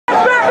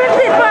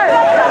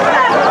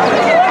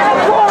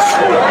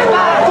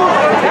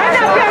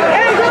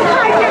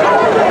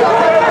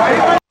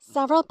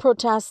Several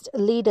protest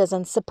leaders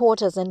and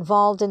supporters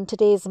involved in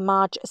today's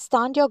march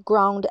Stand Your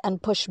Ground and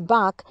Push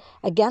Back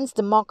Against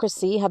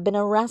Democracy have been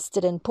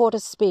arrested in Port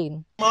of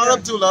Spain.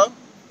 Abdullah,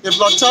 they've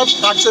locked up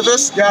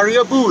activist Gary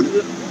Abood,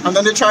 and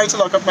then they tried to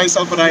lock up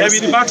myself and I.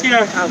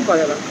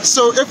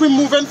 So if we're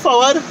moving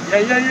forward,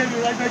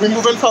 we're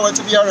moving forward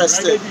to be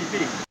arrested.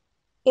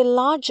 A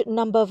large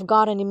number of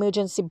Guard and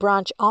Emergency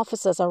Branch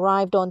officers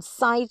arrived on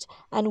site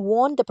and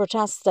warned the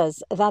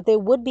protesters that they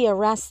would be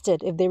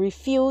arrested if they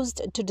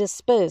refused to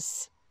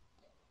disperse.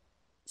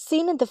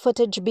 Seen in the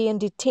footage being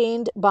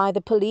detained by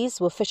the police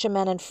were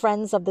fishermen and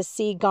friends of the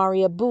sea Gary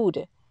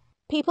Abood.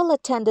 People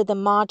attended the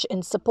march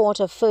in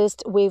support of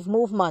First Wave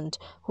Movement,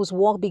 whose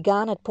walk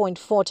began at Point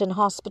Fortin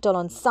Hospital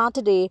on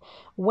Saturday,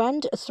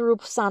 went through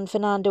San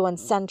Fernando and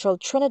central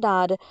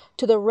Trinidad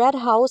to the Red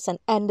House and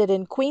ended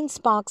in Queen's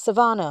Park,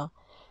 Savannah.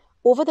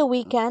 Over the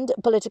weekend,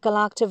 political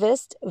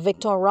activist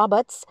Victor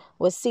Roberts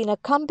was seen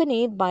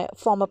accompanied by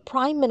former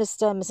Prime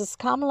Minister Mrs.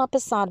 Kamala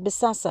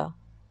Persad-Bissessar.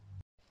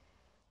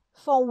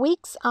 For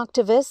weeks,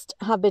 activists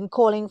have been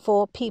calling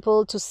for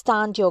people to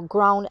stand your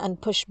ground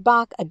and push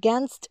back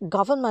against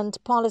government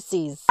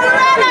policies.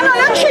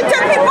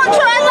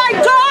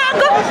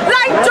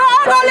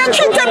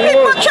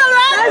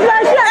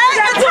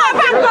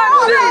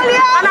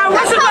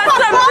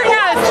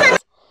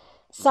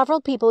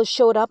 Several people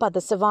showed up at the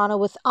Savannah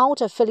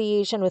without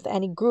affiliation with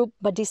any group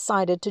but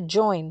decided to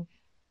join.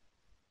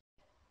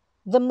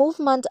 The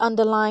movement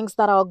underlines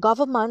that our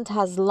government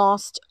has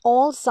lost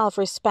all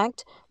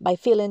self-respect by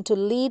failing to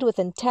lead with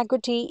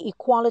integrity,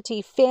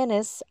 equality,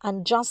 fairness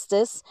and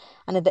justice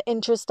and in the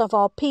interest of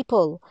our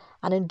people,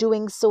 and in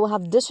doing so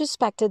have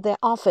disrespected their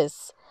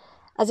office.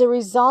 As a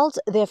result,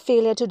 their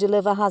failure to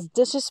deliver has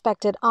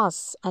disrespected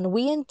us, and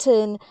we in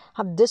turn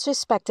have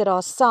disrespected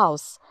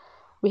ourselves.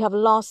 We have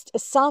lost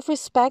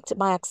self-respect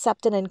by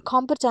accepting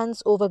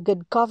incompetence over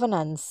good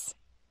governance.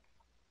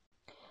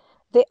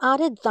 They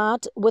added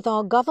that with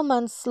our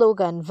government's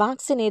slogan,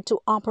 "Vaccinate to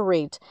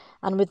Operate,"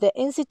 and with their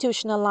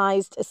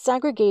institutionalized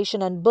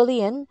segregation and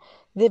bullying,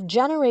 they've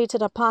generated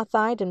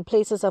apartheid in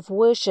places of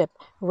worship,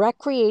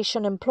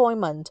 recreation,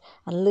 employment,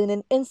 and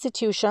learning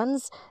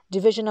institutions,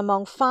 division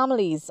among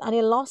families, and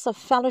a loss of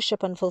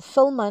fellowship and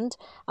fulfillment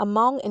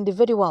among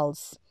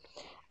individuals.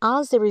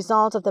 As a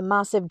result of the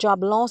massive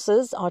job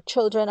losses, our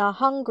children are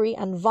hungry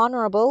and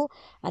vulnerable,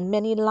 and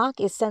many lack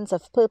a sense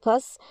of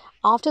purpose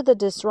after the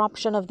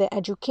disruption of their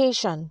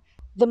education.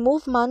 The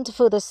movement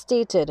further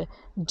stated,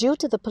 due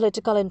to the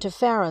political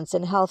interference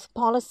in health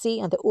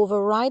policy and the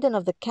overriding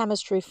of the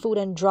Chemistry, Food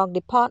and Drug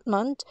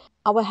Department,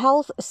 our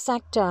health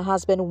sector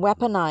has been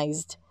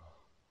weaponized.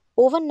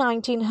 Over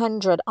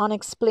 1,900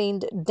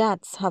 unexplained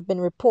deaths have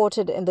been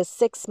reported in the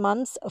 6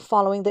 months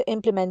following the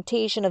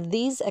implementation of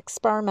these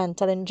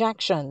experimental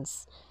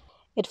injections.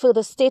 It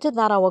further stated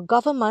that our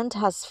government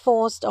has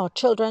forced our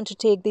children to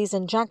take these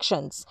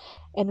injections,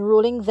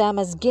 enrolling them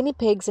as guinea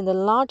pigs in the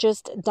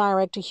largest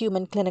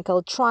direct-to-human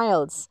clinical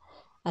trials,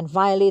 and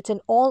violating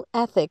all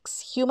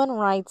ethics, human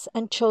rights,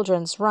 and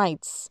children's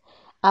rights.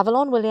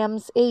 Avellon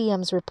Williams,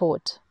 AEM's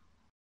report.